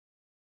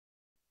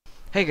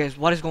Hey guys,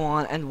 what is going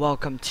on? And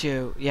welcome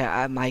to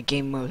my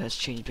game mode has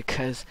changed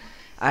because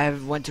I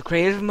went to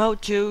creative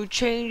mode to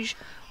change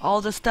all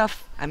the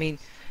stuff. I mean,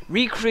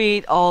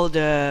 recreate all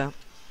the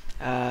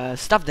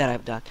stuff that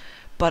I've done.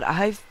 But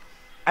I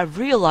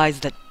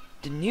realized that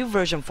the new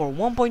version for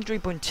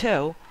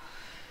 1.3.2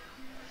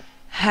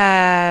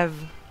 have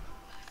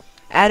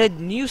added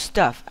new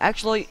stuff.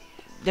 Actually,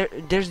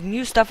 there's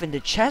new stuff in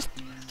the chest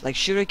like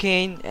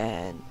sugarcane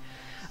and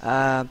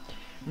uh,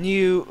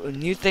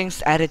 new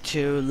things added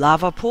to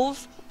lava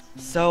pools.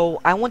 So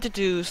I wanted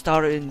to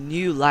start a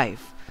new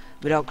life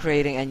without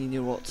creating any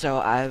new world. So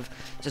I've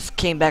just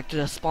came back to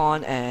the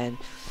spawn and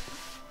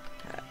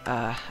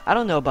I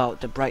don't know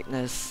about the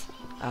brightness.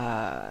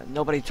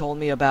 Nobody told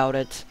me about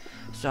it,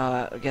 so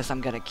I guess I'm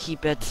gonna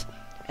keep it.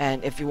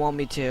 And if you want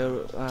me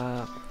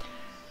to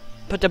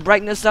put the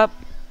brightness up,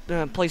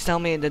 please tell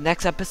me in the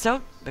next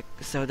episode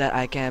so that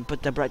I can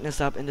put the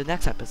brightness up in the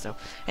next episode.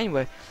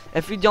 Anyway,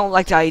 if you don't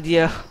like the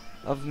idea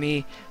of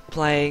me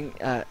playing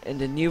in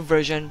the new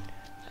version,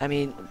 I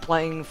mean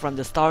playing from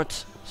the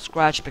start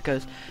scratch,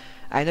 because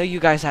I know you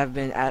guys have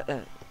been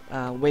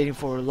waiting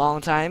for a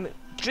long time.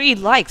 3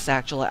 likes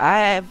actually. I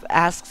have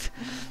asked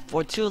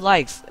for 2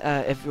 likes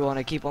if you want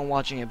to keep on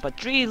watching it, but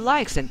 3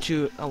 likes and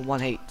 1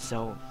 hate,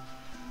 so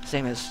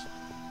same as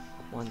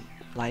 1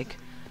 like,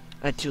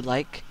 2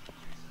 likes.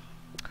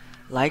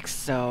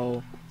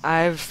 So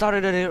I've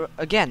started it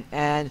again,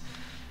 and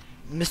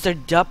Mr.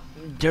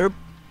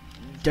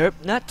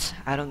 Derpnut,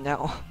 I don't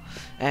know,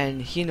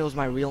 and he knows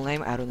my real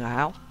name. I don't know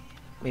how.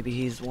 Maybe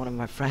he's one of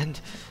my friends.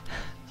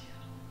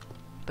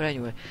 But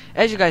anyway,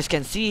 as you guys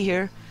can see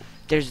here,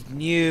 there's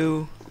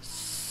new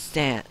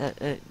sand.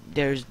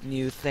 There's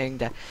new thing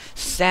that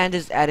sand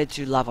is added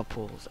to lava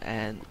pools,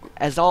 and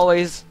as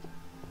always,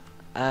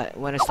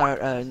 when I start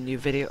a new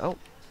video, oh,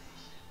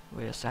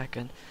 wait a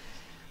second,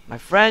 my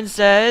friend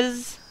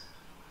says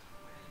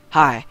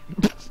hi.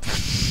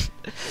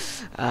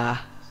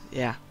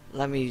 Yeah.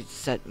 Let me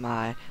set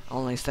my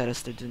online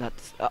status to do not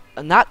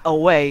not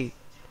away,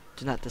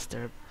 do not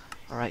disturb.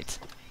 All right.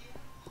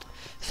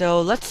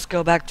 So let's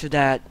go back to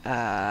that.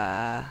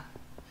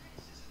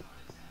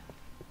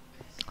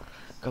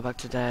 Go back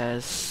to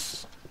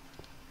this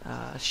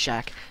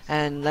shack,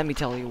 and let me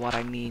tell you what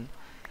I mean.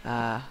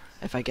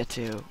 If I get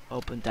to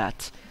open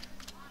that,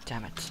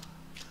 damn it,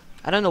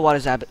 I don't know what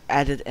is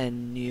added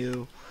and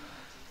new.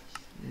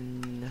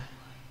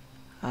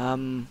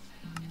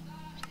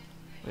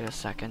 Wait a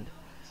second.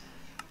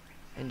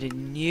 In the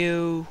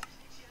new,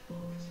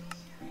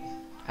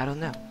 I don't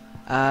know.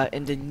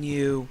 In the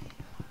new,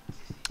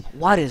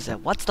 what is it?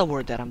 What's the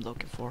word that I'm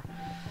looking for?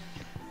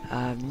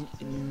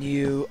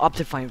 New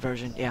Optifine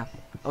version. Yeah.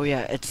 Oh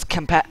yeah, it's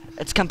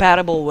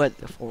compatible with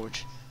the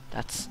Forge.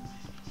 That's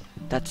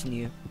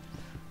new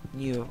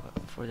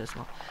for this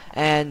one.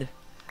 And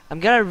I'm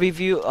gonna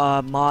review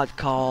a mod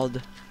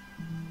called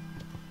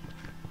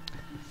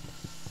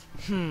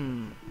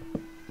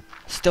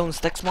Stone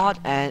Sticks mod,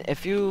 and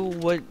if you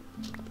would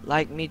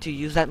like me to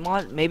use that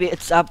mod, maybe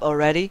it's up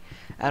already.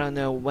 I don't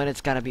know when it's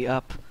gonna be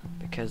up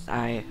because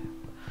I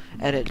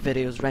edit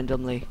videos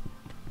randomly,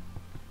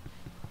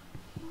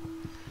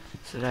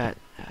 so that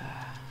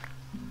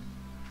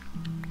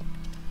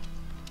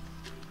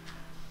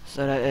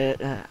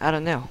I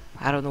don't know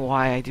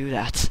why I do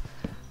that,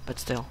 but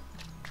still,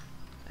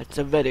 it's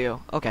a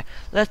video. Okay,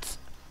 let's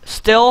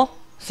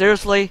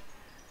seriously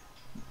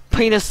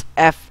penis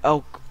f.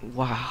 Oh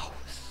wow.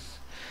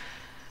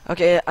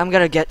 Okay, I'm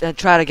gonna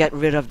try to get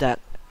rid of that.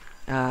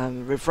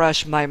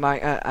 Refresh my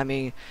I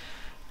mean,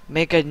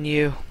 make a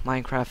new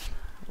Minecraft,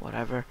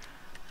 whatever.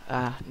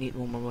 Need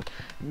one more word.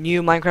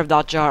 New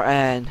Minecraft.jar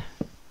and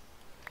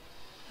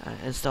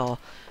install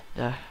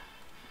the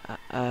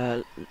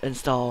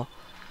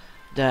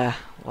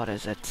what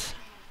is it?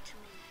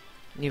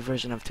 New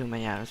version of 2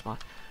 Mananas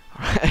mod.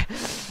 Alright.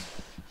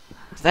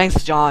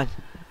 Thanks, John.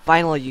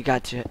 Finally, you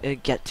got to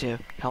get to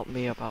help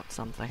me about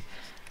something.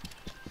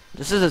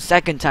 This is the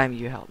 2nd time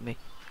you helped me,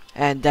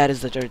 and that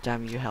is the 3rd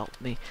time you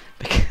helped me.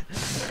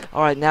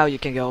 Alright, now you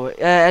can go.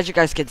 As you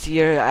guys can see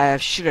here, I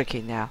have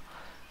sugarcane now.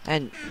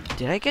 And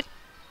did I get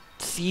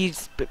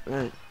seeds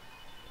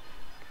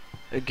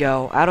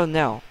ago? I don't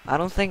know. I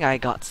don't think I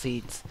got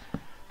seeds.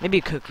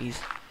 Maybe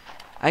cookies.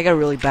 I got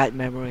really bad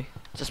memory,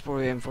 just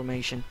for your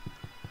information.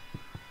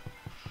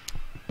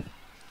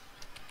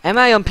 Am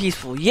I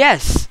unpeaceful?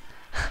 Yes!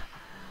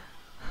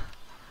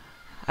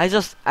 I've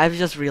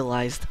just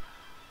realized.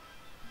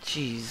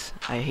 Jeez,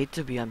 I hate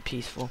to be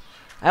unpeaceful.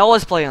 I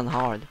always play on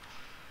hard.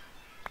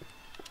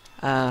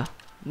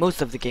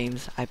 Most of the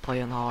games I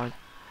play on hard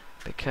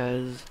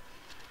because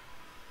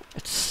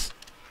it's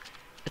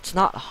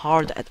not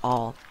hard at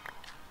all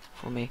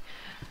for me.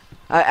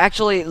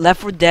 Actually, Left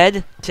 4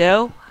 Dead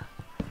 2,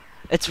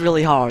 it's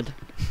really hard.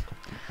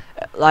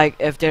 Like,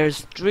 if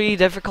there's 3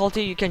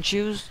 difficulty you can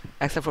choose,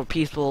 except for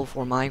peaceful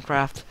for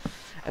Minecraft.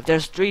 If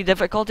there's 3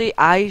 difficulty,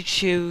 I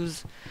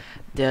choose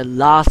the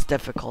last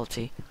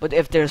difficulty. But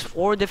if there's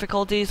 4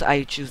 difficulties,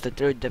 I choose the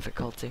 3rd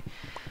difficulty,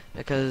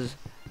 because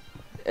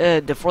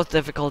the 4th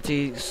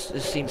difficulty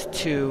seems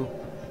too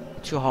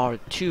too hard.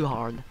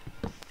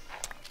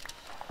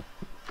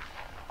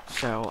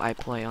 So I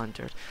play on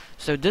dirt.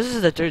 So this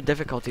is the third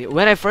difficulty.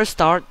 When I first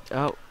start,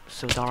 oh,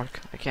 so dark.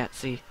 I can't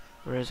see.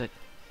 Where is it?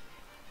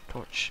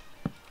 Torch.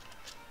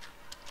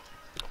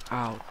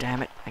 Oh,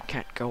 damn it. I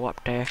can't go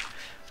up there.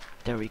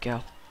 There we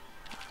go.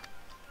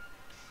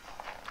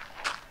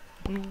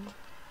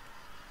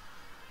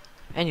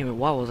 Anyway,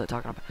 what was I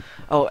talking about?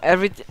 Oh,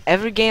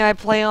 every game I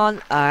play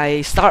on,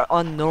 I start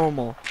on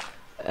normal.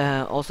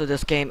 Also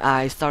this game,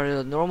 I started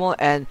on normal,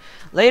 and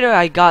later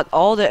I got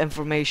all the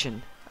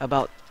information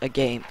about a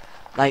game.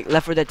 Like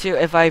Left 4 Dead 2,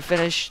 if I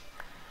finish,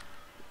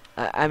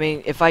 I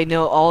mean, if I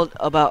know all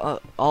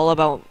about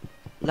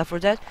Left 4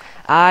 Dead,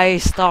 I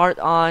start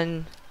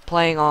on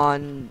playing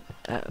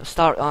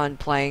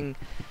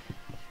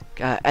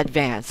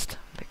advanced,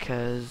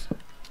 because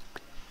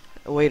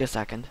wait a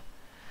second,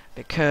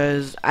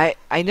 because I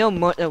know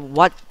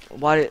what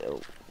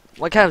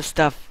kind of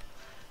stuff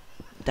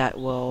that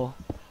will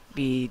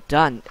be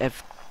done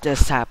if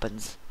this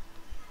happens.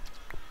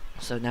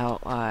 So now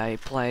I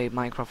play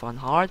Minecraft on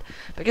hard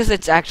because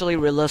it's actually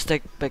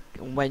realistic. But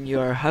when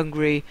you're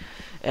hungry,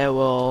 it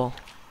will.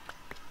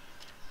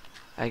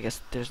 I guess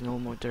there's no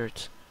more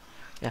dirt.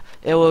 Yeah,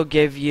 it will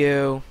give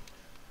you.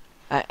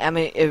 I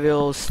mean, it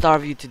will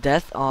starve you to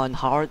death on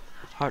hard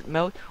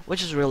mode,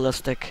 which is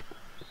realistic.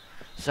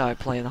 So I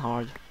play on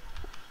hard.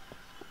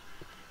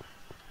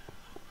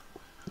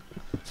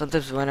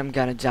 Sometimes when I'm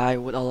gonna die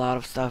with a lot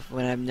of stuff,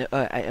 when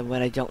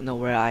when I don't know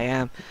where I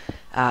am,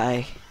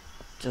 I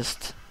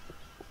just.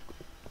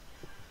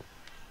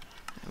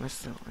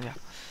 Yeah.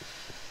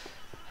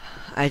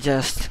 I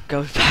just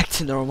go back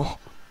to normal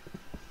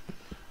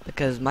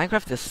because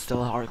Minecraft is still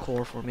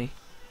hardcore for me.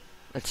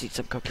 Let's eat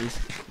some cookies.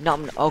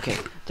 No, okay.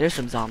 There's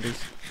some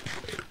zombies.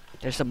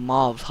 There's some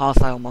mobs,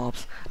 hostile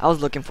mobs. I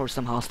was looking for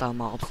some hostile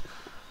mobs.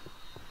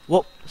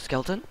 Whoa,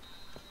 skeleton?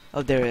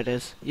 Oh, there it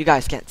is. You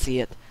guys can't see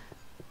it.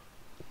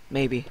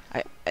 Maybe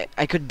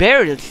I could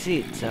barely see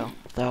it. So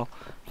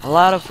a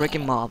lot of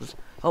freaking mobs.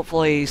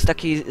 Hopefully,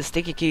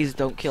 sticky keys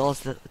don't kill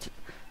us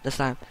this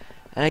time.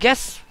 And I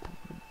guess,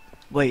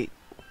 wait,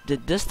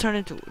 did this turn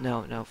into,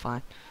 no,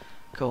 fine,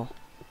 cool.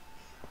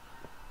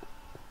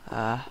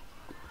 I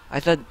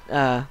thought,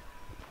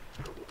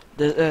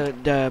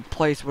 the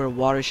place where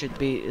water should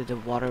be, the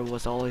water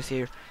was always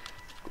here.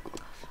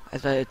 I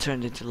thought it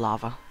turned into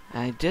lava.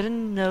 And I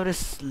didn't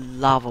notice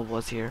lava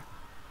was here.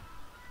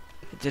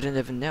 I didn't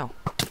even know.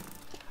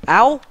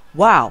 Ow!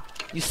 Wow,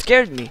 you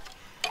scared me.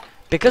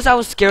 Because I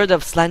was scared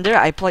of Slender,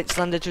 I played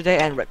Slender today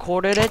and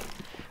recorded it.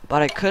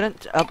 But I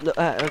couldn't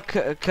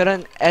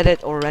couldn't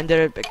edit or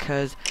render it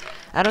because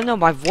I don't know,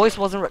 my voice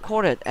wasn't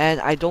recorded, and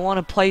I don't want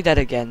to play that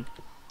again.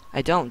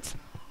 I don't.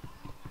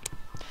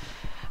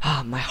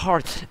 My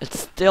heart, it's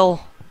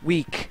still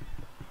weak.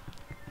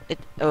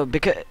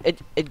 Because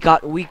it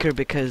got weaker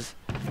because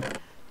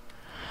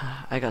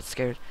I got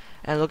scared.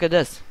 And look at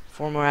this,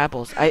 4 more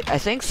apples. I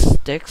think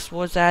sticks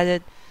was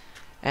added,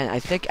 and I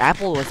think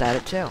apple was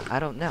added too. I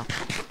don't know.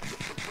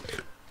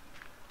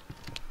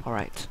 All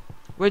right,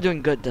 we're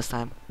doing good this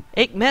time.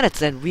 8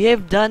 minutes, and we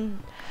have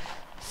done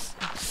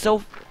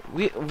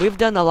we've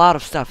done a lot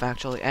of stuff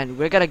actually, and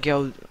we're gonna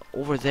go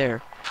over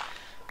there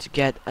to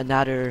get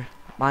another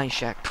mine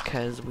shack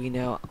because we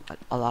know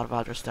a lot of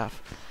other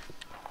stuff.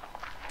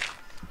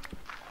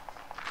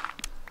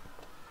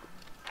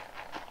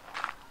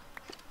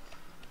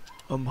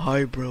 I'm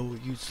high, bro.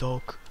 You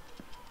suck.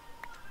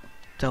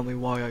 Tell me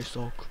why I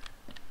suck.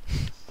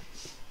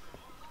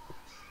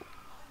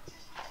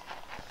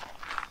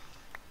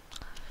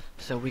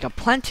 So we got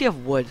plenty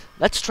of wood.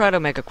 Let's try to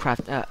make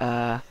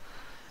a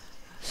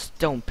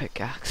stone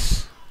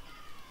pickaxe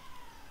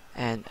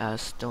and a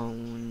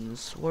stone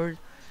sword.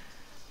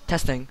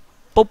 Testing.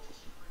 Boop.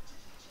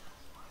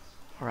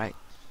 All right.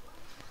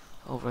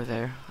 Over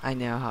there. I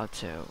know how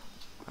to.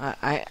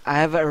 I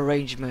have an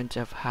arrangement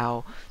of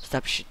how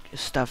stuff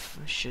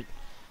should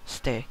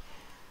stay.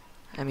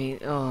 I mean,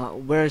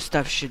 where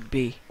stuff should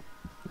be.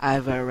 I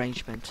have an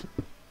arrangement.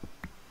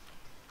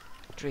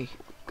 3.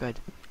 Good.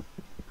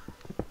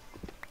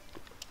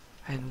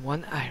 And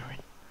 1 iron.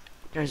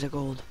 There's a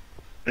gold.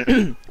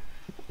 I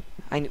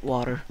need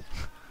water.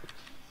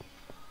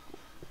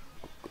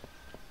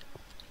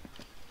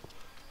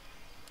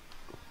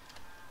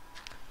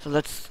 So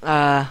let's,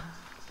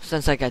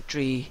 since I got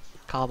 3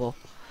 cobble,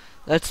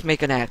 let's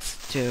make an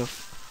axe too.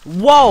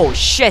 Whoa,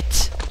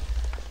 shit!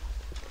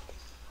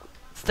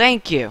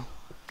 Thank you.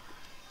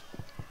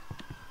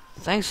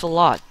 Thanks a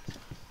lot,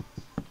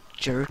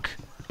 jerk.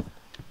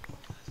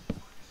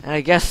 And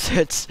I guess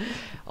it's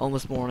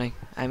almost morning.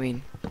 I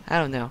mean, I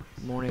don't know,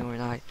 morning or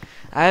night.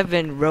 I've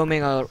been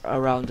roaming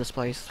around this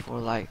place for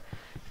like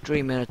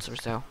 3 minutes or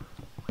so.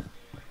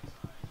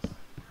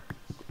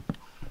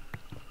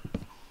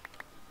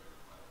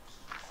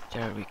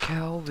 There we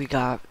go.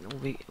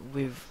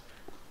 We've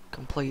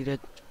completed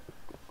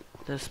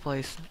this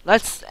place.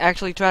 Let's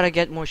actually try to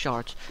get more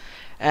shards.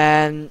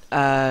 And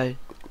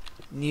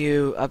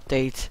new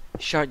update.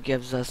 Shard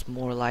gives us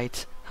more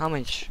light. How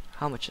much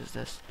is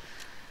this?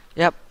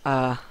 Yep.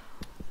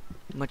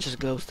 Much as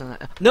glowstone.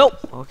 Nope.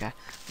 Okay.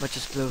 Much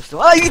as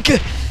glowstone. Oh, you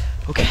good.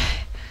 Okay.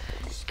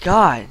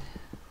 God.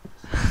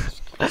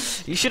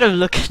 You should have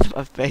looked at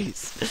my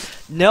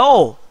face.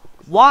 No.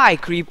 Why,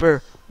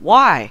 creeper?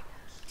 Why?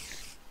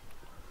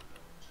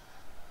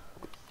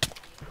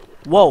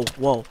 Whoa.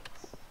 Whoa.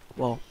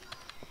 Whoa.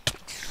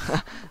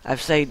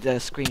 I've saved the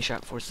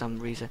screenshot for some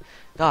reason.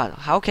 God,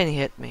 how can he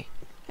hit me?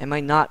 Am I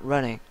not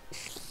running?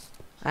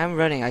 I'm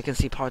running. I can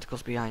see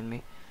particles behind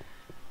me.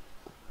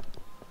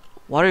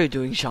 What are you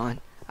doing,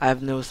 Sean? I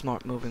have no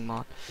smart moving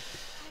mod.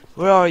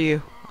 Where are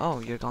you? Oh,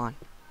 you're gone.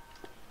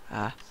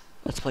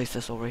 Let's place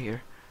this over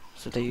here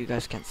so that you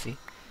guys can see.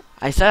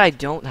 I said I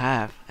don't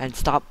have. And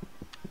stop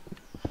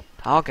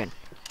talking.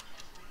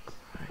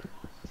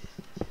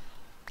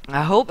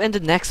 I hope in the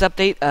next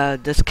update,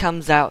 this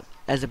comes out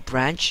as a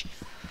branch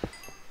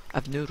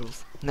of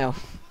noodles. No.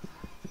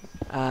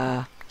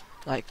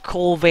 Like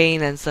coal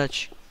vein and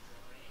such.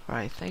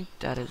 Alright, I think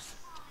that is...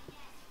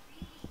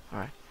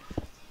 Alright.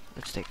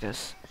 Let's take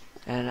this.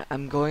 And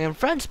I'm going in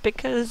front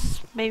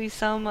because maybe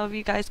some of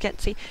you guys can't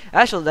see.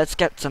 Actually, let's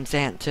get some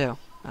sand too.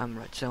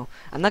 Redstone.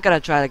 I'm not gonna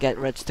try to get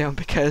redstone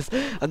because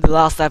on the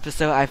last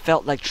episode I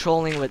felt like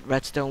trolling with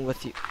redstone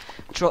with you.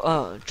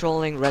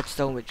 Trolling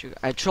redstone with you.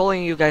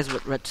 Trolling you guys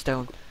with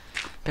redstone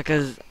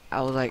because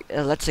I was like,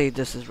 let's say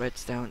this is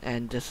redstone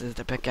and this is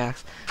the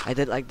pickaxe. I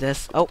did like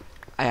this. Oh,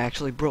 I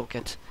actually broke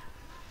it.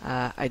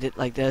 I did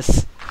like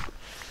this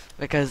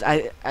because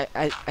I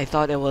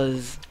thought it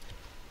was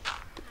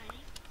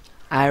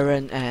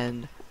iron,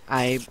 and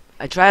I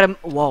tried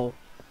to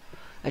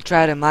I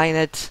tried to mine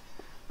it,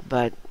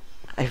 but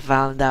I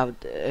found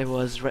out it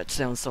was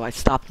redstone, so I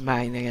stopped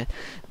mining it.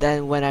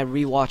 Then when I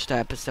rewatched the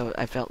episode,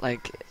 I felt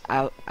like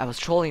I was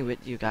trolling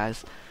with you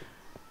guys.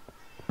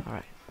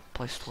 Alright,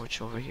 place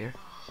torch over here.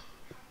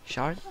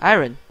 Shard?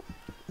 Iron!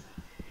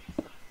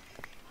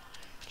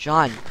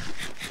 John!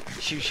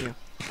 Shoot you.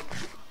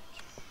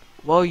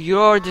 Well,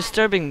 you're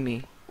disturbing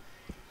me.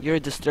 You're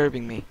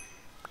disturbing me.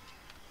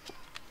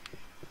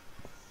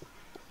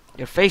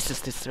 Your face is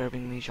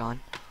disturbing me, John.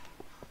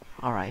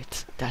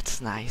 Alright,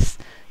 that's nice.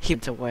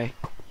 Keep it away.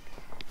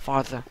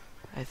 Farther,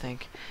 I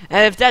think.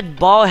 And if that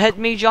ball hit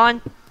me,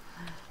 John,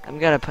 I'm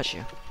gonna push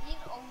you.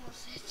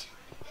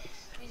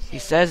 He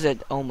says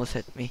it almost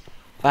hit me.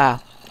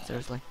 Wow,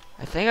 seriously.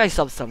 I think I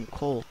saw some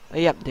coal. Oh,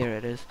 yep, there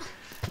it is.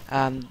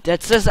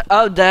 That says,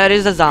 oh, that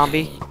is a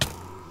zombie.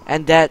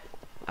 And that,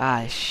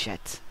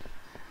 shit.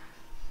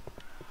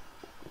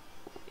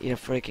 Eat a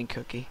freaking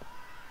cookie.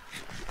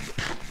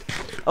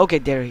 Okay,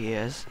 there he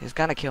is. He's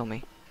gonna kill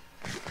me.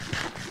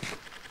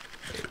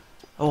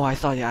 Oh, I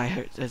thought I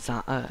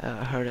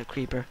heard a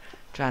creeper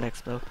trying to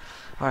explode.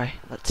 Alright,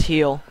 let's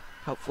heal.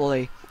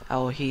 Hopefully,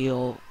 I'll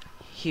heal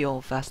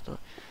faster.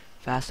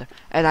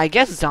 And I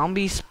guess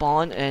zombies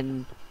spawn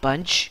in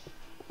bunch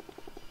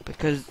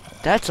because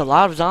that's a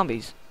lot of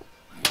zombies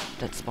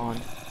that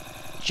spawn.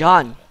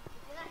 John,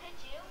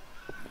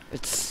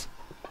 it's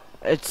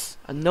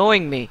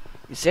annoying me.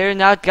 You say you're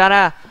not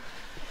gonna.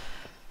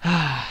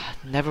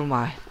 Never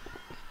mind.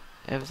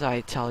 As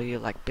I tell you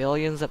like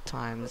billions of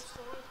times.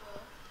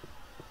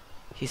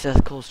 He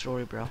says cool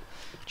story, bro.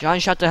 John,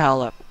 shut the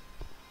hell up.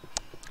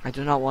 I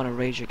do not want to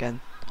rage again.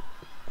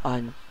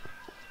 Alright,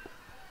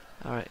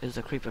 is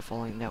the creeper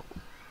falling? No.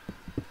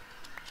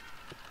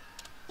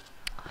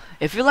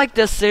 If you like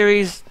this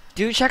series,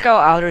 do check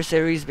out Outer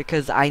series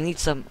because I need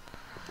some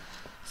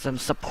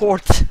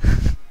support.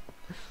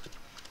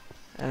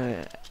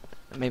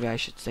 Maybe I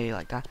should say it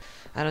like that.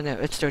 I don't know.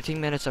 It's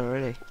 13 minutes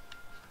already.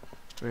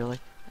 Really?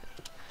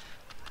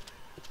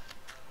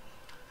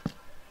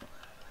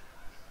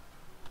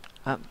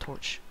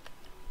 Torch.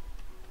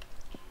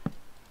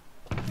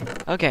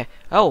 Okay.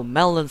 Oh,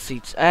 melon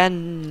seeds.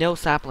 And no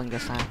sapling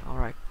this time.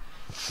 Alright.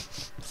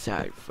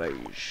 Sad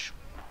face.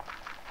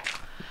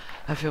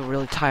 I feel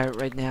really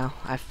tired right now.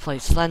 I've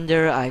played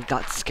Slender. I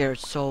got scared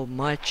so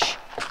much.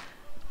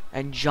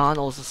 And John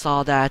also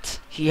saw that.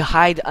 He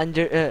hide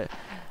under...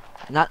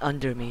 not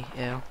under me,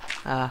 you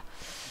know.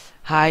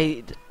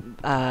 Hide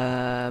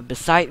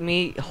beside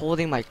me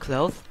holding my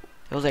clothes.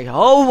 It was like,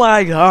 oh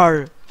my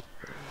god.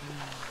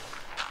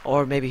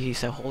 Or maybe he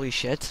said holy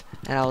shit,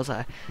 and I was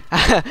like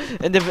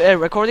in the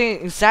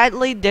recording,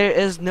 sadly there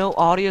is no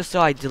audio, so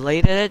I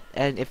deleted it.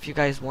 And if you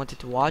guys wanted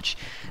to watch,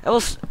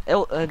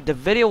 the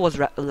video was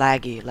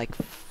laggy, like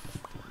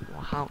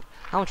how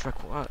much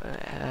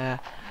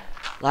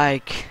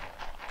like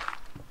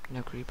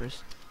no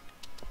creepers.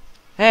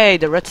 Hey,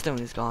 the redstone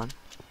is gone.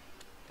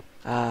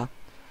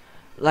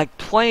 Like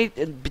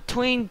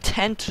between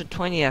 10 to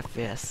 20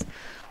 FPS,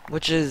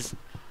 which is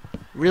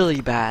really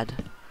bad,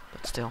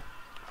 but still.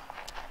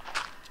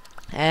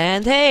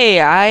 And hey,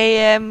 I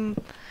am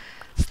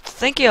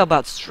thinking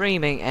about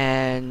streaming,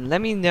 and let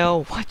me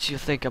know what you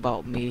think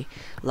about me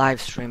live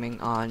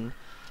streaming on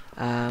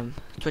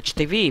Twitch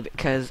TV,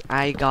 because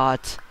I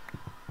got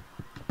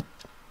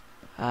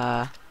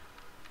what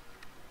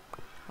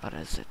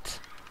is it?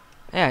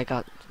 Yeah, I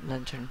got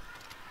lantern.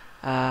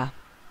 What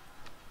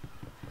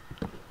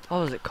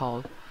was it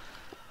called?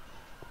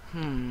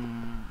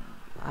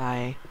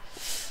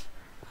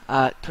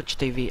 Twitch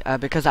TV,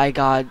 because I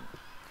got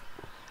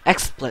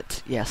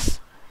XSplit. Yes,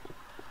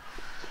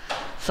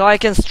 so I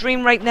can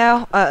stream right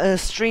now.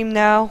 Stream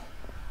now.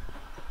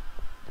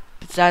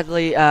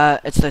 Sadly,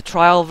 it's the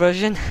trial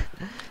version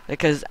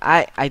because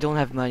I don't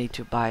have money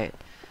to buy it.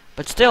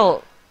 But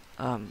still,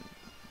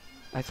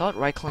 I thought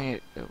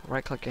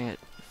right-clicking it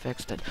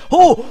fixed it.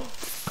 Oh!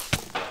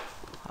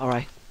 All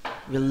right,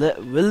 we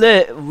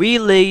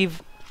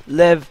live.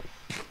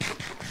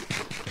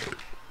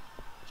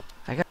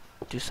 I gotta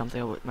do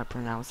something with my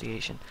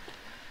pronunciation.